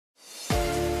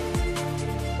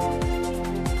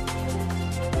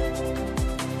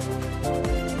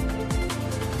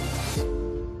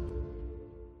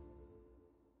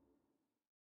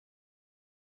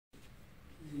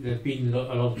there's been a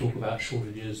lot of talk about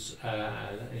shortages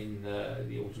in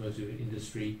the automotive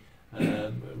industry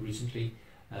recently,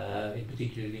 in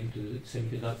particular linked to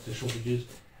semiconductor shortages.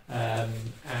 And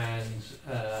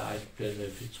I don't know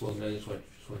if it's well known, so I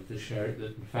just wanted to share it,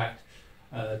 that in fact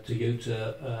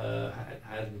Toyota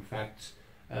had in fact,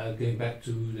 going back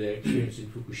to their experience in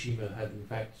Fukushima, had in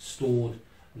fact stored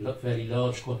fairly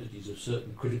large quantities of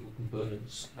certain critical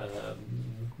components,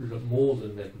 more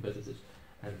than their competitors,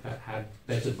 and in fact had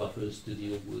better buffers to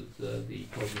deal with the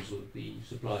problems with the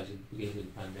supplies in the beginning of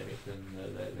the pandemic than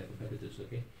their competitors.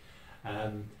 Okay,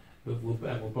 but we'll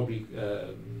probably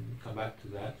come back to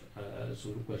that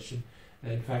sort of question.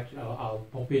 And in fact, I'll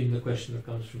pop in the question that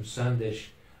comes from Sandesh.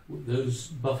 Those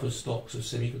buffer stocks of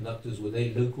semiconductors, were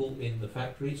they local in the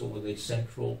factories or were they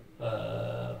central?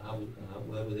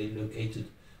 Where were they located,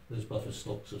 those buffer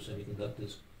stocks of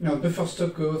semiconductors? No, buffer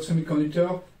stock of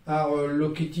semiconductors are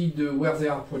located where they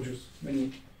are produced,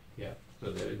 mainly. Yeah,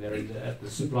 so they're at the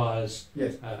suppliers'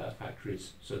 yes.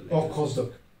 Factories. So or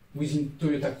cross-dock, within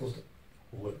Toyota cross-dock.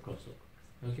 Or cross-dock.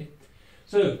 Okay.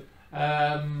 So,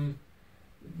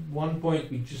 one point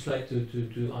we'd just like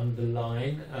to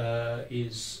underline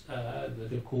is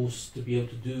that, of course, to be able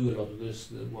to do a lot of this,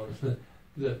 one of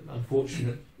the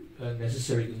unfortunate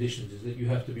necessary conditions is that you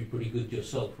have to be pretty good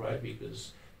yourself, right?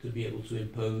 Because to be able to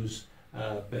impose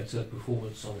better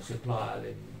performance on a supplier,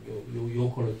 then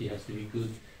your quality has to be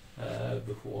good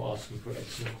before asking for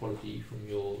excellent quality from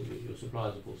your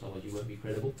suppliers, of course, otherwise you won't be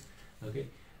credible. Okay,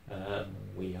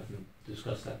 we haven't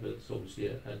discussed that, but it's obviously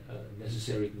a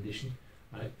necessary condition,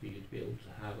 right, for you to be able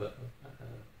to have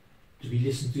to be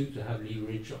listened to have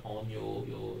leverage on your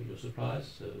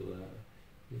suppliers. So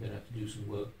you're going to have to do some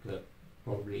work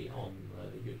probably on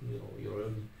your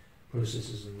own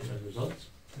processes and results.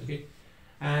 Okay,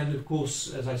 and of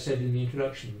course, as I said in the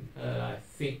introduction, I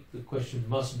think the question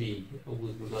must be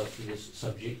with regard to this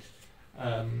subject.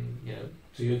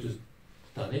 Toyota's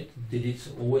done it,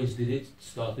 always did it,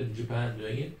 started in Japan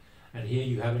doing it, and here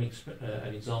you have an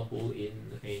example in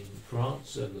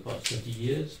France over the past 20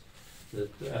 years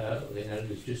that Reynald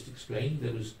has just explained.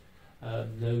 There was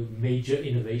no major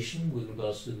innovation with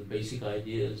regards to the basic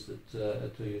ideas that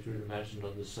Toyota imagined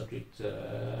on this subject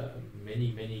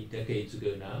many decades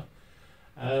ago now.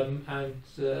 And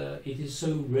it is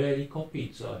so rarely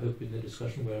copied, so I hope in the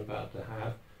discussion we're about to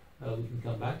have we can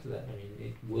come back to that. I mean,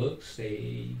 it works,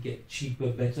 they get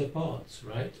cheaper, better parts,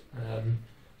 right?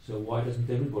 So why doesn't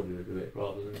everybody do it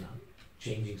rather than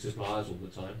changing suppliers all the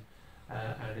time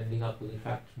and ending up with, in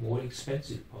fact, more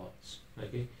expensive parts?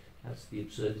 Okay, that's the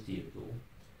absurdity of it all.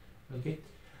 Okay,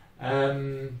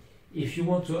 if you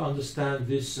want to understand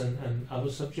this and other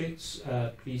subjects,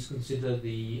 please consider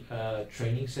the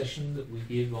training session that we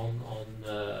give on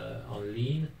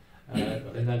Lean.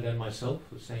 Reynald and myself,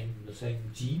 the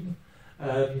same team.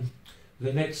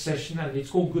 The next session, and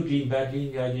it's called Good Lean, Bad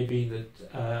Lean, the idea being that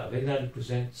Reynald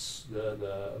presents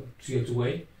the Toyota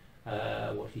Way,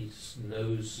 what he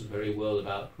knows very well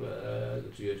about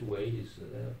the Toyota Way, his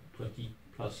 20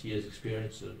 plus years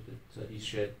experience that he's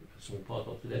shared a small part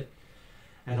of today.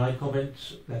 And I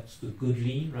comment, that's the good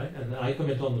lean, right? And I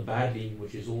comment on the bad lean,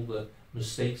 which is all the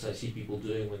mistakes I see people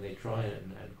doing when they try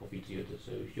and copy Toyota.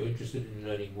 So if you're interested in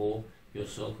learning more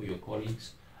yourself or your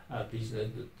colleagues, please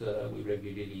note that we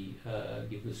regularly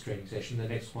give this training session. The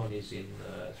next one is in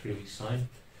 3 weeks' time,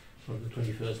 from the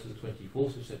 21st to the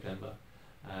 24th of September.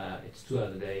 It's 2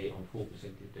 hours a day on 4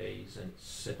 consecutive days, and it's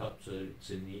set up so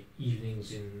it's in the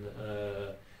evenings in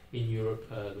Europe,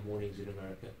 the mornings in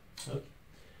America. Okay.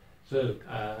 So,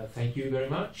 thank you very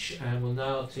much, and we'll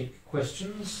now take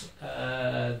questions.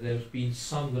 There's been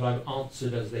some that I've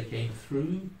answered as they came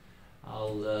through.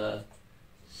 I'll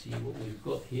see what we've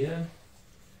got here.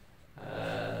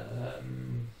 Let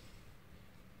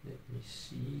me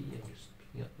see, I'm just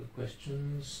picking up the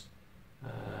questions.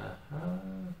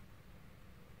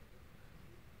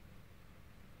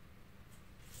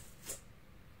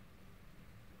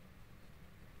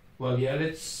 Well, yeah,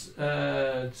 let's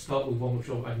start with one which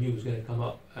I knew was going to come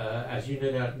up. As you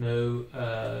no doubt know,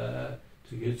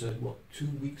 Toyota, 2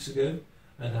 weeks ago,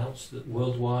 announced that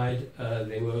worldwide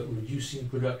they were reducing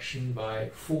production by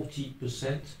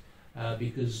 40%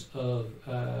 because of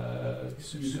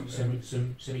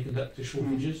semiconductor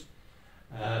shortages.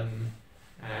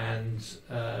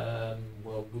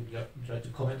 Well, would you like to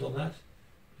comment on that?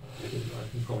 I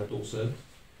can comment also.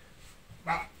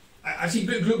 I think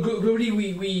globally,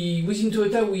 we within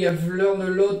Toyota, we have learned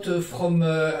a lot from,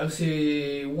 I would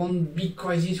say, one big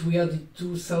crisis we had in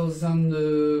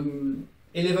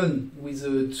 2011 with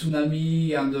the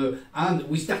tsunami, and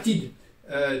we started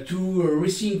to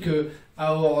rethink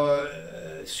our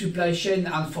supply chain,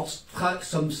 and for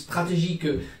some strategic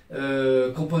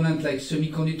component like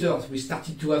semiconductors, we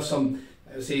started to have some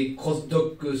say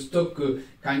cross-dock stock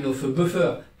kind of a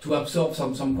buffer to absorb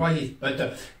some crisis,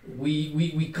 but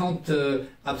we can't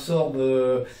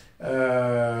absorb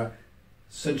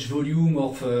such volume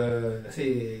of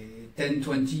say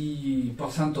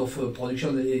 10-20% of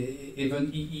production,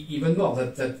 even more.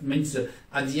 That means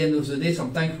at the end of the day,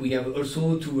 sometimes we have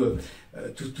also to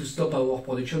stop our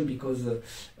production because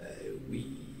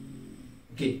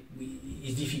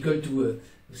it's difficult to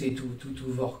say to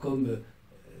overcome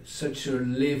such a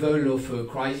level of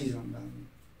crisis.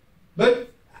 But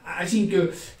I think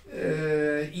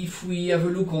if we have a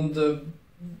look on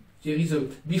there is a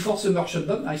before summer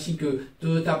shutdown, I think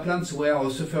Toyota plants were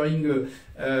suffering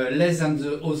less than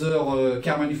the other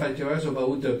car manufacturers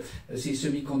about the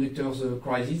semiconductors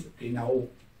crisis. Okay, now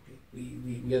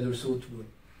we had also to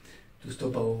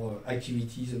stop our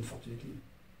activities, unfortunately.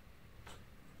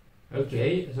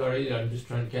 Okay, sorry, I'm just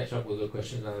trying to catch up with the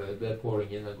questions. They're pouring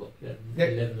in. I've got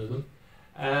 11 of them.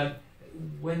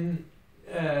 When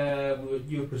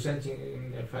you were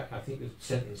presenting, in fact, I think the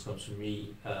sentence comes from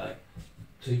me.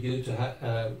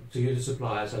 Toyota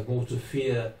suppliers have more to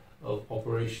fear of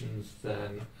operations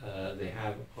than they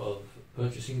have of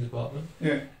purchasing department.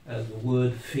 Yeah. The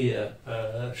word fear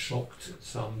shocked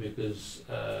some because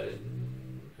do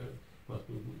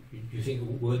you think the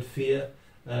word fear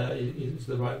is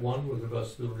the right one with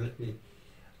regards to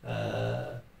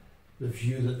the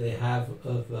view that they have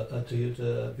of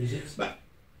Toyota visits? But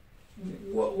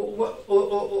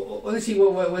honestly,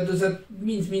 what does that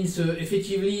mean? Means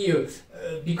effectively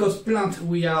because plant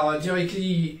we are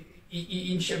directly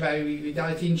in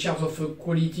charge of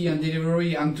quality and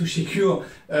delivery, and to secure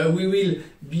we will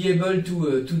be able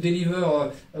to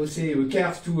deliver I would say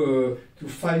cars to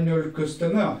final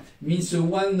customer. Means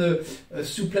one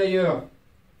supplier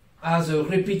has a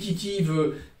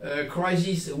repetitive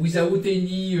crisis without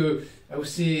any I would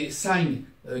say sign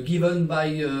given by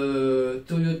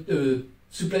Toyota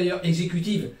supplier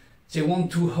executive. They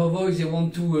want to avoid, they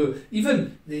want to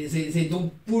even they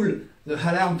don't pull the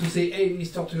alarm to say, hey,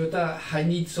 Mr. Toyota, I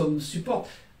need some support.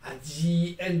 At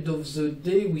the end of the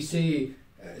day, we say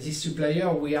this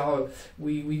supplier, we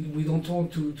don't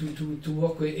want to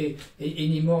work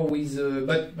anymore with.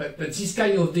 But this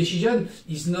kind of decision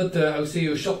is not I would say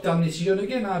a short-term decision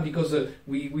again, because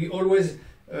we always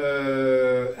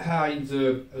are in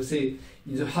the I would say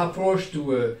in the approach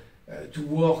to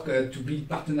work to build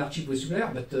partnership with supplier,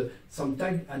 but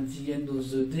sometimes at the end of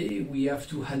the day we have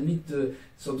to admit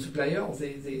some suppliers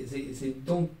they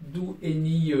don't do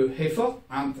any effort,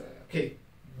 and okay,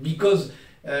 because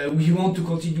we want to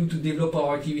continue to develop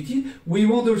our activity. We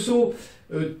want also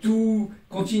to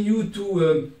continue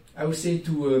to I would say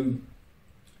to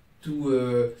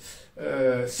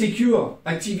secure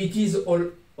activities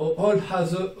all other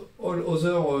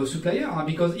suppliers,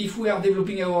 because if we are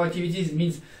developing our activities,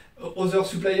 means other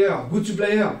supplier, good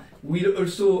supplier, will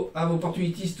also have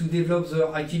opportunities to develop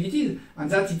their activities,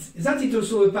 and that is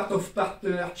also a part of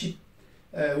partnership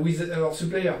with our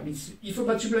supplier. Means if a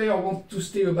bad supplier wants to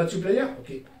stay a bad supplier,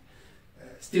 okay,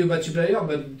 stay a bad supplier,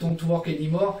 but don't work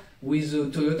anymore with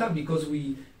Toyota, because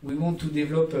we want to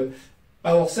develop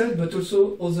ourselves, but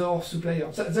also other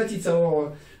suppliers. That is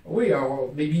our way,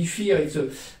 or maybe fear is a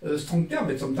strong term,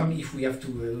 but sometimes if we have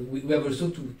to, we have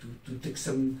also to take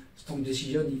some strong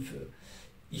decision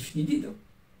if needed.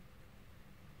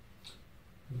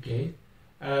 Okay.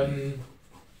 Again,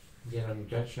 I'm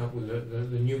catching up with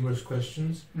the numerous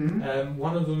questions. Mm-hmm.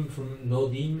 One of them from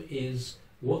Nodim is,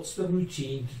 what's the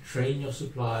routine to train your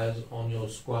suppliers on your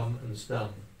Scrum and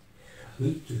Scrum?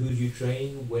 Who do you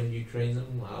train? When do you train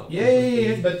them? How?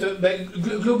 Yeah. But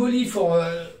globally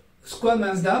for Scrum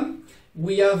and Scrum,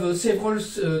 we have several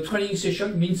training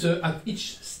sessions, means at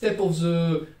each step of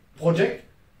the project,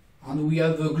 and we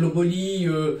have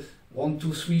globally 1,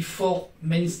 2, 3, 4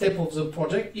 main steps of the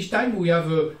project. Each time we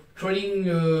have a training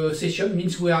session,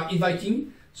 means we are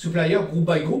inviting supplier group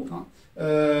by group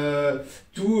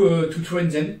to train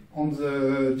them on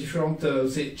the different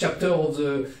say chapter of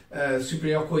the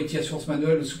supplier quality assurance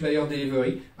manual, the supplier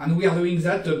delivery, and we are doing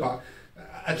that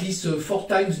at least 4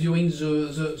 times during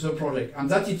the project, and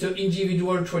that is an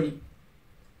individual training.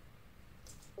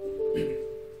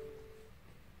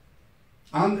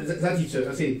 And that is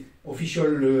I say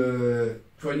official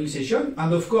training session,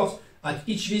 and of course at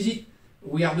each visit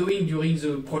we are doing during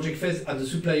the project phase at the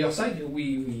supplier side,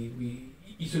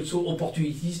 it's also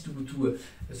opportunities to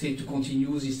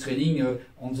continue this training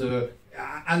on the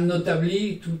and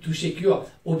notably to secure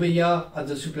OBEA at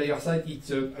the supplier side,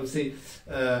 it's I would say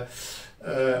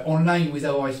online with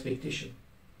our expectation.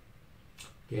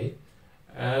 Okay.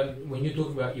 When you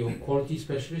talk about your quality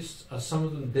specialists, are some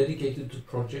of them dedicated to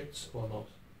projects or not?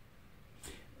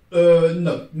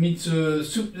 No, means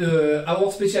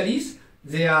our specialists,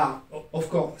 they are of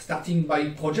course starting by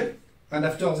project, and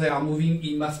after they are moving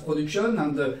in mass production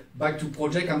and back to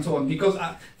project and so on. Because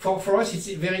for us it's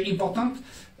very important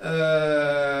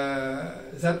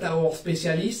that our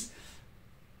specialists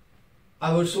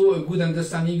have also a good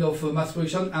understanding of mass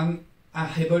production and are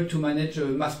able to manage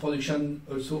mass production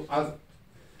also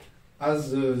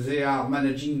as they are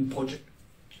managing project.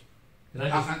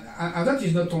 And that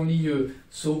is not only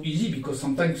so easy, because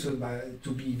sometimes,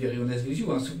 to be very honest with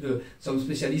you, some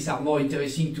specialists are more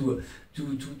interesting to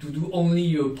do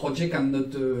only project and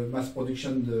not mass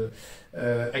production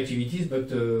activities, but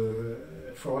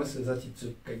for us that it's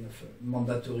a kind of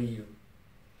mandatory.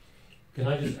 Can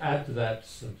I just add to that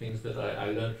some things that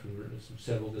I learned from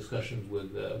several discussions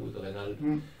with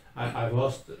Reynald? I've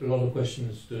asked a lot of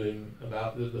questions to him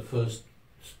about the first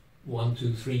 1,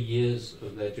 2, 3 years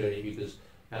of their journey, because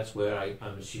that's where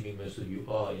I'm assuming most of you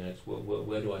are. You know, it's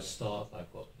where do I start?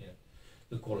 I've got, you know,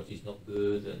 the quality's not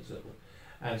good and so forth.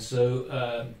 And so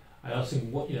I asked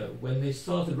him what, you know, when they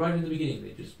started right in the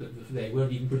beginning, they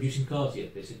weren't even producing cars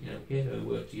yet. They said, you know, okay,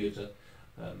 we're Toyota.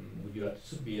 Would you like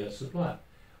to be a supplier?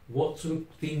 What sort of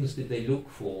things did they look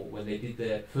for when they did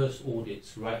their first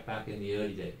audits right back in the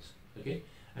early days? Okay,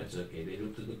 and so they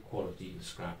looked at the quality, the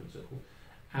scrap, and so forth.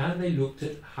 And they looked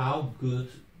at how good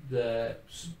the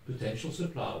potential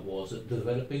supplier was at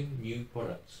developing new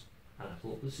products. And I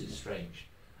thought, this is strange.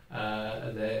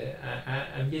 And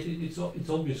yet it's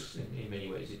obvious in many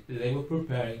ways. They were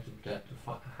preparing to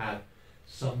have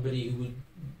somebody who would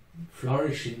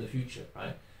flourish in the future,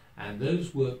 right? And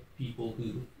those were people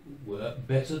who were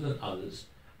better than others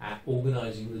at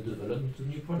organizing the development of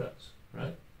new products,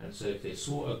 right? And so if they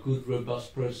saw a good,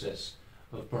 robust process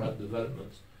of product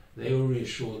development, they were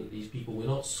reassured that these people were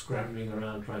not scrambling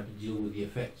around trying to deal with the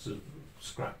effects of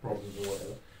scrap problems or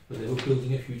whatever, but they were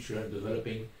building a future and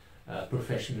developing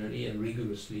professionally and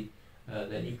rigorously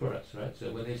their new products, right?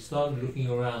 So when they started looking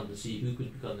around to see who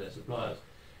could become their suppliers,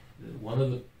 one of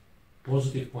the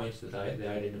positive points that they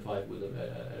identified with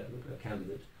a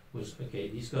candidate was, okay,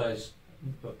 these guys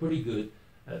are pretty good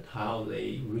at how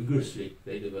they rigorously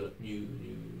develop new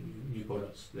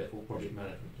products, therefore project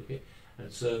management, okay?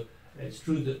 And so it's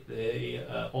true that they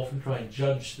often try and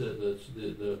judge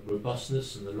the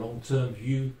robustness and the long-term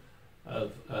view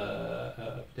of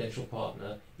a potential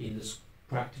partner in this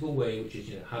practical way, which is,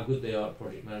 you know, how good they are at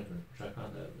project management, which I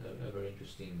found a very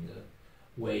interesting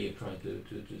way of trying to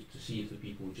see if the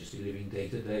people were just living day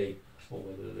to day or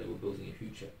whether they were building a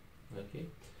future. Okay.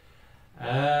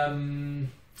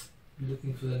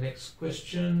 Looking for the next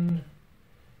question.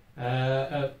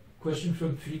 A question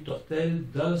from Philippe Tortel.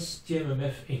 Does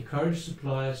TMMF encourage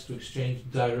suppliers to exchange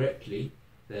directly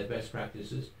their best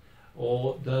practices,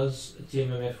 or does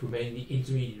TMMF remain the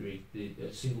intermediary,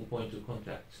 the single point of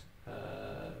contact?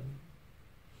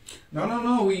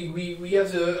 No. We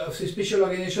have a special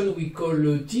organization we call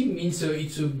a team. Means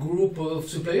it's a group of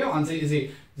suppliers, and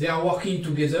they are working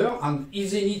together. And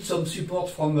if they need some support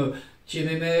from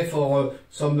TMMF or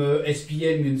some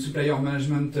SPM in supplier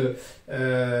management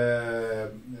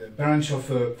branch of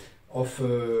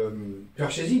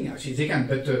purchasing, actually they can.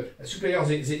 But suppliers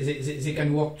they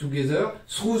can work together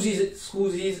through this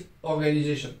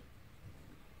organization.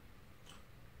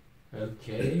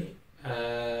 Okay.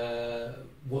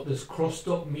 What does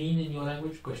cross-dock mean in your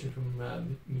language? Question from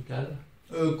Michael.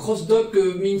 Cross-dock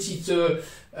means it's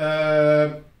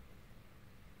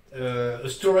a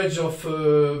storage of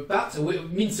parts.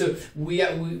 Means we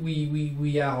are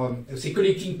say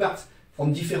collecting parts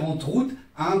from different routes,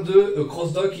 and a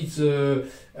cross-dock is a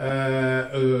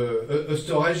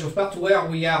storage of parts where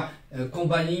we are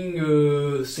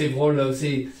combining several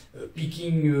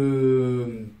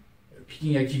picking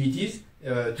activities.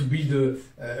 To build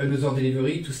another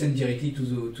delivery to send directly to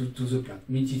the plant.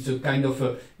 Means it's a kind of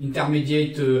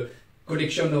intermediate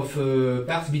collection of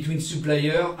parts between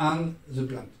supplier and the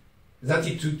plant. That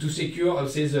is to secure, I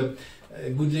would say, the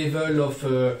good level of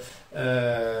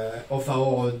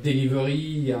our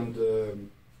delivery and.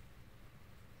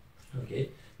 Okay,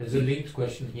 there's a linked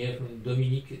question here from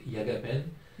Dominique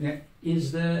Yagapen. Yeah.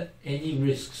 Is there any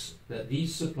risks that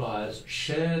these suppliers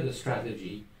share the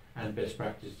strategy and best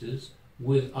practices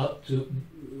for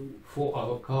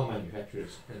our car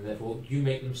manufacturers, and therefore do you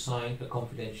make them sign a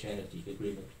confidentiality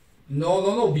agreement?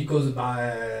 No, because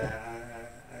I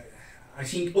I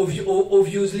think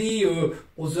obviously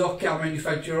other car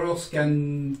manufacturers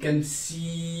can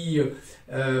see,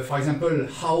 for example,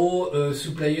 how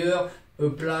Supplier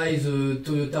applies the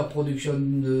Toyota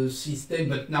production system.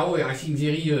 But now I think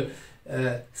there is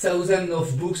thousands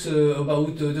of books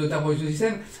about Toyota production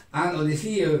system, and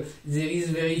honestly, there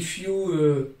is very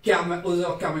few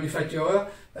other car manufacturers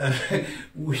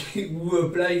who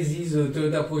apply this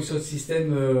Toyota production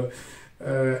system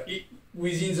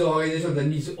within the organization. That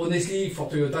means, honestly, for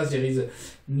Toyota, there is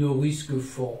no risk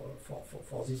for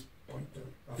this point.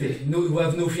 We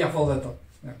have no fear for that.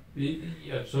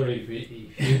 Yeah, sorry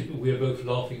if we are both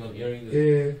laughing on hearing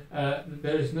this.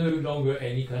 There is no longer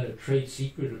any kind of trade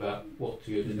secret about what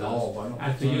Toyota does,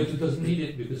 and Toyota doesn't need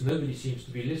it because nobody seems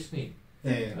to be listening.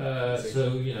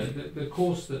 So the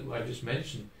course that I just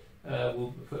mentioned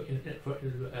will for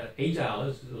 8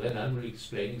 hours, Reynald will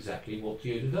explain exactly what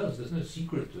Toyota does. There's no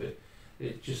secret to it.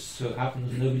 It just so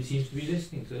happens nobody seems to be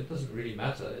listening, so it doesn't really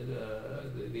matter.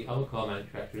 The other car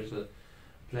manufacturers are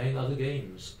playing other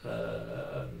games,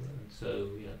 so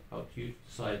up to you to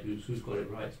decide who's got it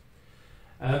right.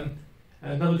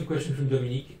 Another question from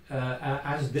Dominique.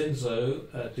 As Denso,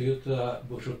 Toyota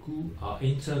Boshoku are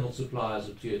internal suppliers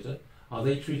of Toyota. Are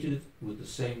they treated with the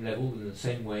same level in the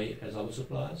same way as other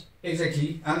suppliers?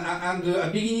 Exactly. And at the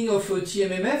beginning of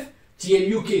TMMF,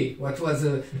 TL UK, what was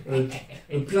a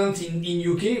plant in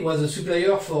UK, was a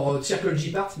supplier for Circle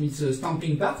G parts, means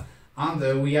stamping parts. And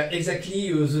we have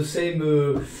exactly the same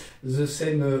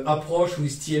approach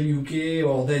with TM UK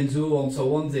or Denso and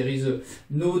so on. There is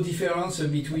no difference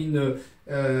between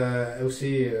I would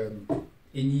say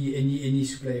any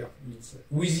supplier. It's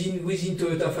within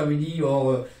Toyota family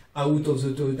or out of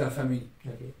the Toyota family.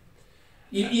 Okay.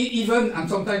 Even, and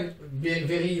sometimes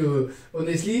very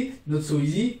honestly, not so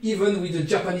easy, even with the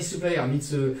Japanese supplier,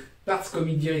 means parts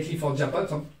coming directly from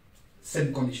Japan,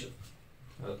 same condition.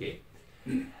 Okay.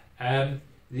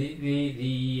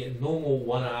 The normal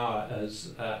 1 hour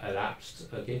has elapsed.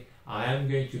 Okay, I am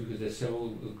going to, because there's several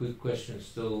good questions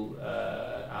still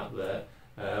out there.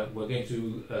 We're going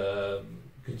to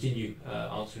continue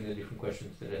answering the different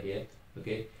questions that are here.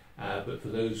 Okay, but for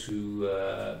those who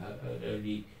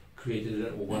only created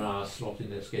a 1 hour slot in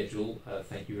their schedule,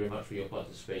 thank you very much for your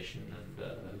participation, and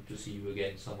hope to see you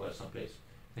again somewhere, someplace.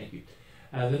 Thank you.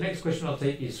 The next question I'll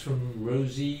take is from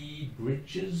Rosie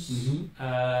Bridges.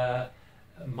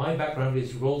 Mm-hmm. My background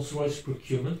is Rolls-Royce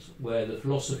procurement, where the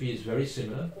philosophy is very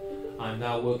similar. I'm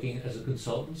now working as a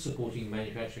consultant supporting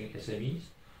manufacturing SMEs.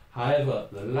 However,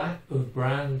 the lack of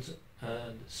brand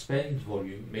and spend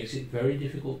volume makes it very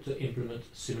difficult to implement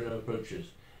similar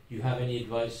approaches. Do you have any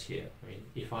advice here? I mean,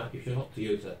 if you're not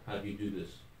Toyota, how do you do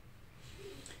this?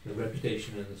 The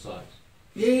reputation and the size.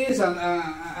 Yes,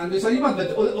 and the Taliban,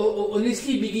 but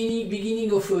honestly,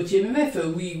 beginning of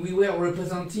TMMF, we were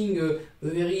representing a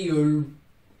very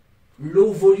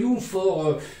low volume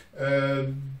for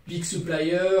big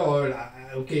supplier.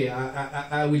 Okay,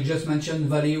 I will just mention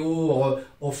Valeo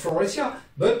or Florencia,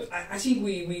 but I think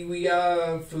we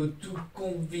have to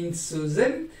convince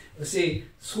them, say,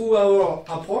 through our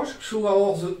approach,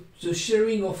 through the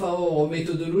sharing of our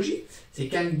methodology, they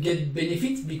can get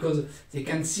benefits because they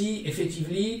can see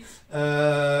effectively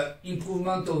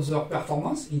improvement of their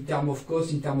performance in terms of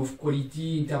cost, in terms of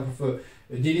quality, in terms of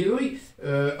delivery,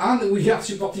 and we are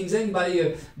supporting them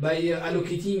by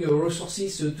allocating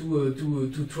resources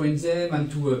to train them and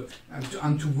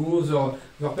to grow their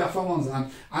performance.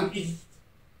 And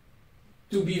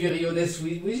to be very honest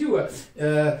with you,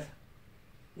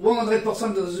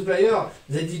 100% of the supplier,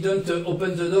 they didn't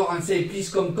open the door and say, please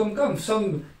come.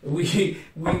 Some we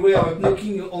were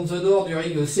knocking on the door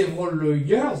during several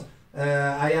years.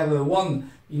 I have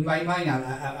one in my mind,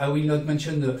 I will not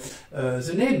mention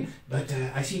the name, but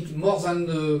I think more than,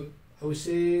 I would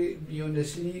say, be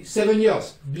honestly, 7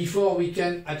 years before we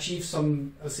can achieve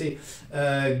some,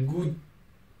 good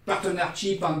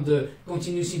partnership and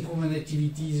continuous improvement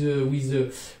activities with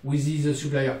this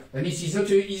supplier. And it's not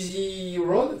an easy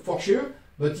road, for sure,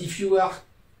 but if you are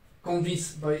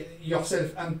convinced by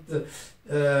yourself and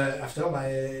after,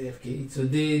 okay, it's a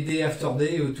day after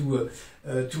day to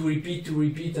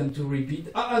repeat and to repeat,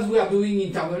 as we are doing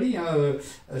internally.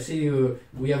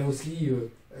 We have mostly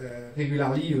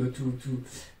regularly to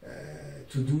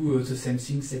do the same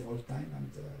thing several times,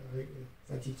 and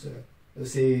that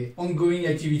it's ongoing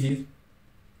activities.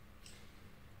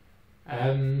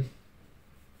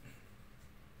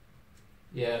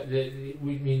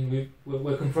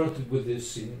 We're confronted with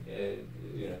this in,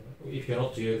 if you're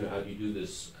not Toyota, how do you do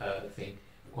this thing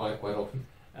quite often.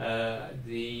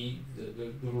 The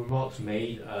remarks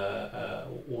made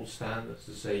all stand, that's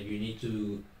to say you need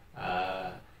to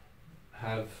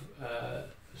have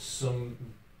some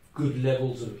good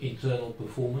levels of internal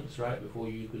performance, right, before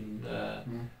you can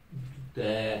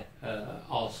dare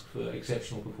ask for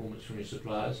exceptional performance from your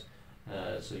suppliers.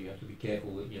 So you have to be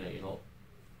careful that you're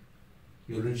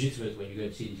legitimate when you go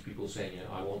and see these people saying,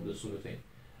 I want this sort of thing.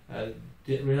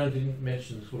 Reynald didn't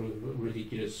mention the sort of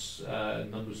ridiculous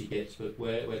numbers he gets, but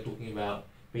we're talking about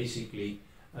basically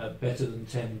better than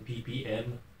 10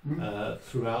 ppm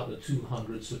throughout the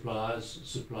 200 suppliers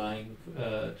supplying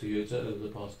Toyota over the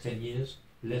past 10 years,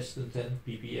 less than 10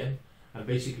 ppm, and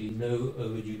basically no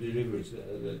overdue deliveries.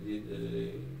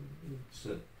 It's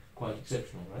quite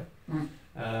exceptional, right?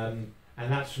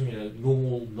 And that's from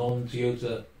normal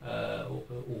non-Toyota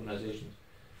organizations.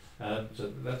 So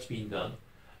that's been done.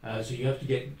 So you have to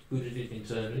get good at it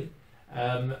internally.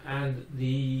 And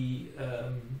the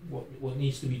what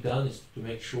needs to be done is to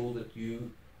make sure that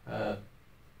you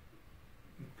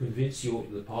convince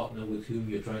the partner with whom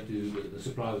you're trying to, the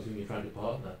supplier with whom you're trying to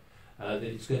partner, that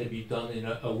it's going to be done in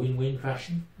a win-win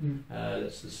fashion.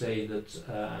 That's to say that,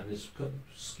 and this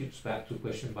skips back to a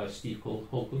question by Steve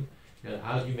Holcomb,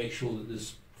 how do you make sure that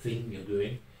this thing you're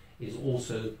doing is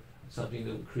also something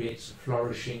that creates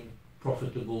flourishing,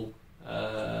 profitable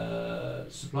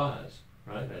suppliers,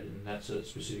 right? And that's a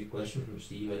specific question from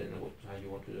Steve. I don't know how you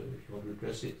want to, if you want to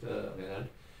address it.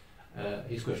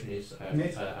 His question is,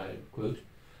 I quote,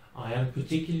 "I am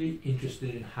particularly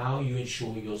interested in how you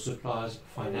ensure your suppliers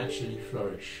financially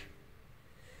flourish."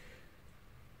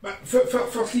 But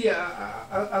firstly,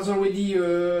 as already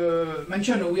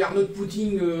mentioned, we are not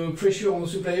putting pressure on the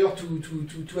supplier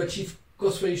to achieve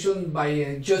cost reduction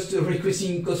by just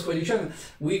requesting cost reduction.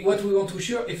 What we want to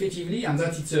assure effectively, and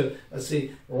that it's a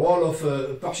role of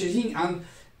purchasing, and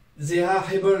they are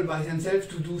able by themselves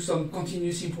to do some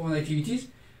continuous improvement activities,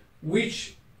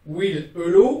 which will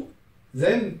allow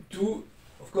them to,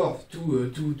 of course,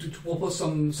 to propose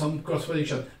some cost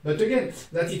reduction. But again,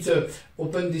 that it's an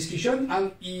open discussion,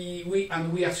 and we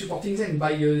are supporting them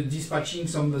by dispatching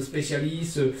some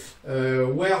specialists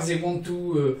where they want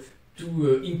to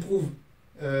improve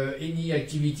any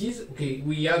activities. Okay,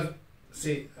 we have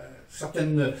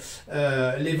certain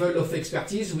level of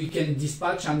expertise we can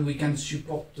dispatch and we can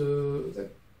support them.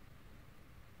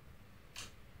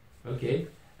 Okay.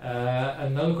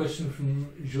 Another question from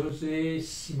Jose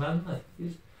Siman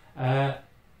is,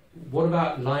 what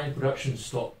about line production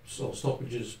stops or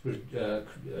stoppages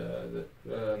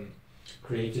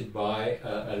created by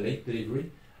a late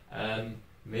delivery?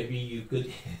 Maybe you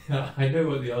could, I know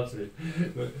what the answer is,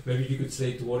 but maybe you could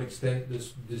say to what extent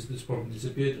this problem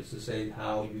disappeared, as to say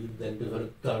how you then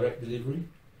develop direct delivery?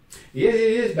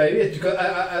 Yes, because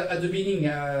at the beginning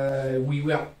we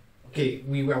were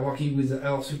working with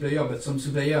our supplier, but some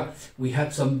supplier, we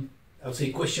had some, I would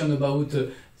say, question about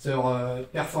their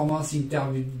performance in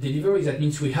terms of delivery. That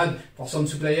means we had, for some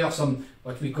suppliers, some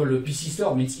what we call a PC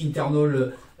store, means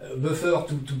internal buffer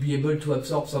to be able to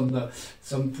absorb some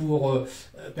poor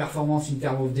performance in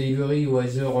terms of delivery or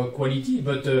other quality.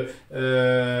 But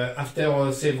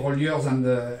after several years and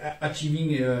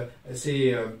achieving,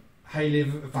 high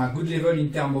level, good level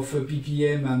in terms of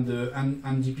ppm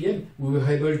and DPM, we were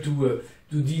able to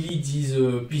delete this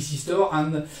PC store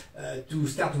and to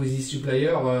start with this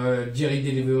supplier direct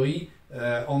delivery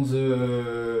on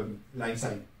the line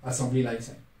side, assembly line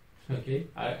side. Okay,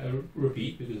 I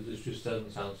repeat because this just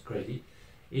doesn't sound crazy.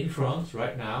 In France,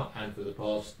 right now, and for the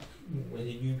past, when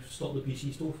did you stop the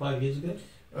PC store? 5 years ago?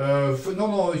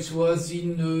 No, it was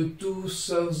in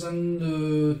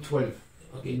 2012.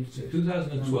 Okay, in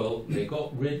 2012, they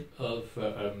got rid of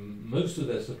most of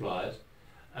their suppliers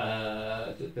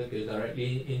that go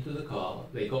directly into the car.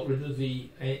 They got rid of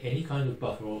any kind of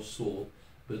buffer or store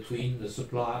between the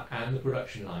supplier and the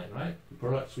production line, right? The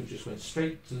products would just went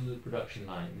straight to the production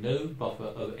line, no buffer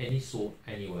of any sort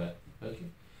anywhere, okay?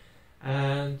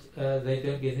 And they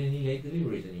don't get any late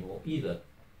deliveries anymore either,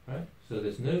 right? So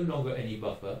there's no longer any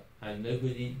buffer and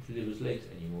nobody delivers late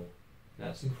anymore.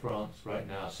 That's in France right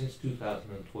now since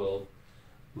 2012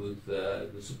 with the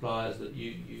suppliers that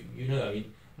you know. I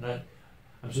mean, and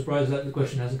I'm surprised that the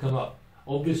question hasn't come up.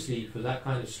 Obviously, for that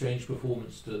kind of strange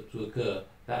performance to occur,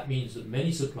 that means that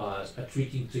many suppliers are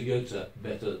treating Toyota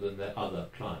better than their other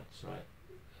clients, right?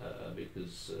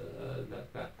 Because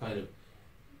that kind of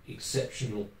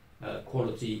exceptional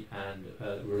quality and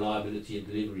reliability and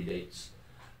delivery dates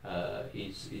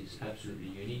is absolutely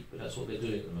unique, but that's what they're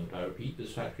doing at the moment. I repeat,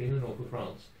 this factory in the north of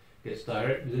France gets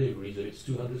direct deliveries of its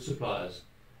 200 suppliers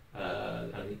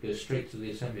and it goes straight to the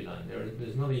assembly line.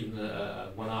 There's not even a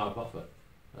 1 hour buffer.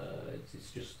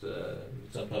 It's just,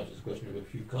 sometimes it's a question of a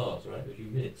few cars, right, a few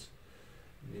minutes.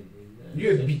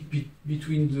 Yeah,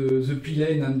 between the P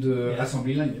lane and the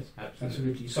assembly line, yes.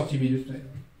 Absolutely. 30 minutes.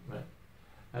 Right.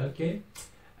 Okay.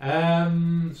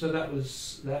 So that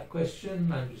was that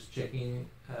question. I'm just checking.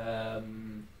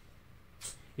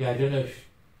 Yeah, I don't know if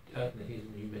here's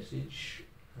a new message.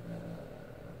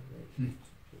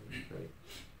 Great.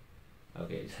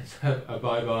 Okay,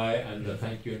 bye bye and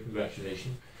thank you and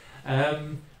congratulations.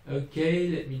 Okay,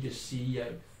 let me just see.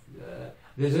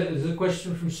 There's a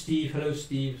question from Steve. Hello,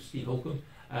 Steve Holcomb.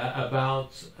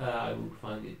 About I will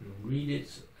find it and read it.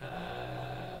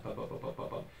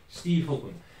 Steve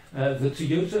Holcomb. The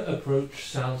Toyota approach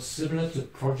sounds similar to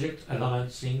project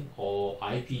alliancing or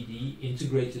IPD,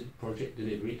 integrated project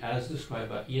delivery, as described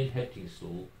by Ian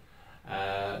Heptingstall,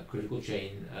 critical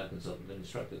chain consultant and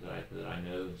instructor that I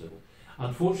know. And so forth.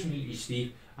 Unfortunately,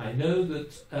 Steve, I know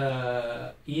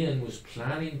that Ian was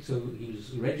planning to. He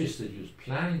was registered. He was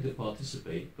planning to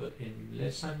participate, but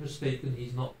unless I'm mistaken,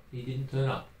 he didn't turn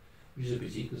up, which is a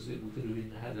pity because we could have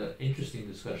had an interesting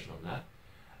discussion on that.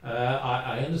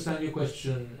 I understand your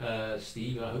question,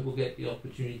 Steve. I hope we'll get the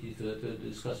opportunity to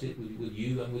discuss it with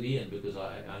you and with Ian, because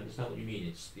I understand what you mean.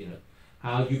 It's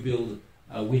how you build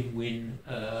a win-win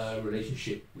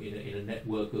relationship in a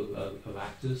network of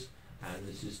actors, and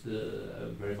this is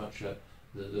very much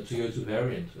the Toyota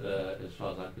variant as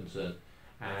far as I'm concerned.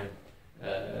 And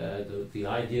the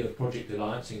idea of project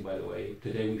alliancing, by the way,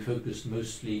 today we focused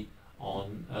mostly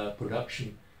on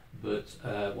production. But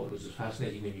what was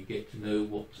fascinating when you get to know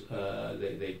what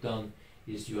they've done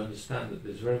is you understand that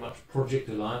there's very much project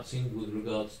alliancing with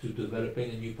regards to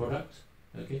developing a new product.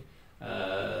 Okay,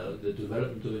 the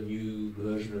development of a new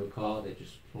version of a car. They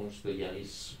just launched the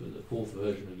Yaris, the 4th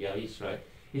version of Yaris. Right,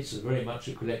 it's very much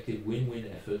a collective win-win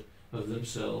effort of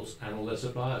themselves and all their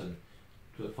suppliers. And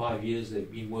for 5 years they've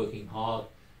been working hard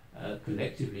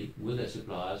collectively with their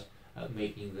suppliers at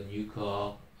making the new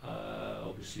car.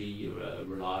 Obviously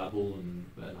reliable and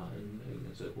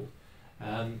so forth,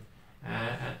 and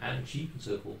cheap and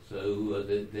so forth. So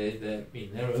they're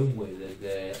in their own way.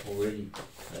 They're already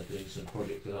doing some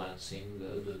project alliancing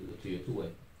the Toyota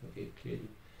way. Okay, clearly.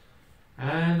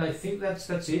 And I think that's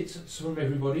it from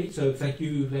everybody. So thank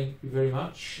you very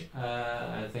much,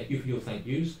 and thank you for your thank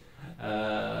yous.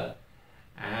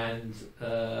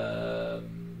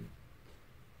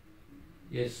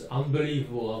 Yes,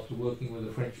 unbelievable. After working with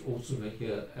a French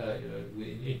automaker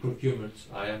in procurement,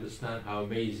 I understand how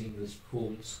amazing this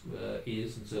performance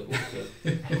is and so forth. So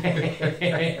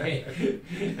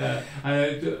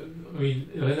I mean,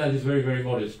 that is very, very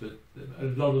modest, but a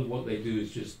lot of what they do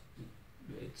is just,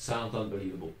 it sounds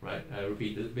unbelievable, right? I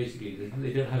repeat, that basically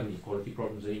they don't have any quality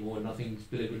problems anymore, nothing's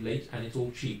delivered late, and it's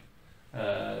all cheap.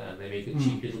 And they make a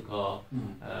cheap little car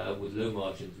with low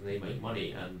margins, and they make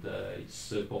money. And it's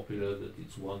so popular that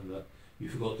it's won the. You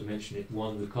forgot to mention it.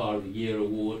 Won the Car of the Year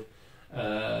award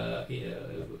of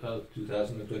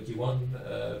 2021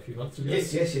 a few months ago.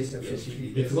 Yes, you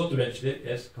forgot to mention it.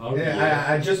 Yes, Car of the Year.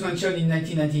 I just mentioned in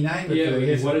 1999. But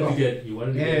you wanted to get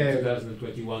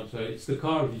 2021. So it's the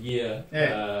Car of the Year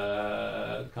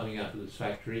coming out of this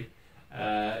factory.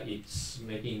 It's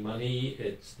making money.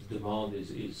 The demand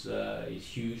is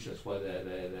huge. That's why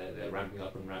they're ramping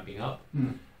up,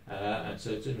 and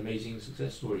so it's an amazing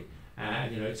success story.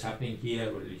 And it's happening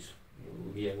here, or at least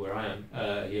here where I am,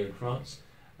 here in France,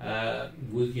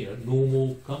 with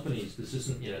normal companies. This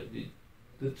isn't the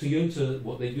Toyota.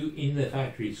 What they do in their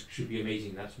factories should be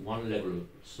amazing. That's one level of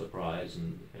surprise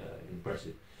and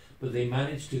impressive. But they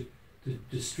manage to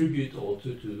distribute or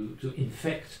to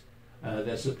infect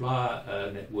their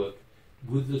supplier network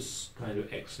with this kind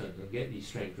of excellence and get these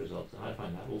strange results. And I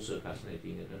find that also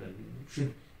fascinating and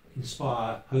should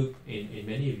inspire hope in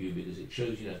many of you, because it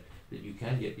shows that you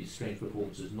can get these strange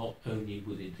performances not only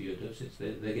within Toyota, since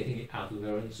they're getting it out of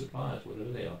their own suppliers,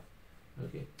 whatever they are.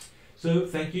 Okay, so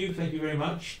thank you very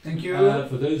much. Thank you.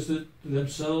 For those that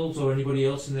themselves or anybody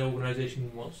else in their organisation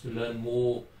who wants to learn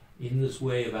more in this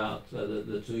way about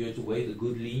the Toyota way, the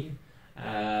good lean,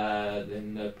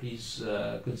 then please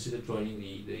consider joining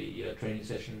the training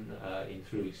session in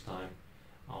 3 weeks' time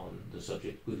on the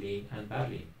subject good lean and bad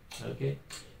lean. Okay,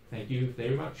 thank you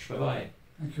very much. Bye bye.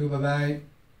 Thank you. Bye bye.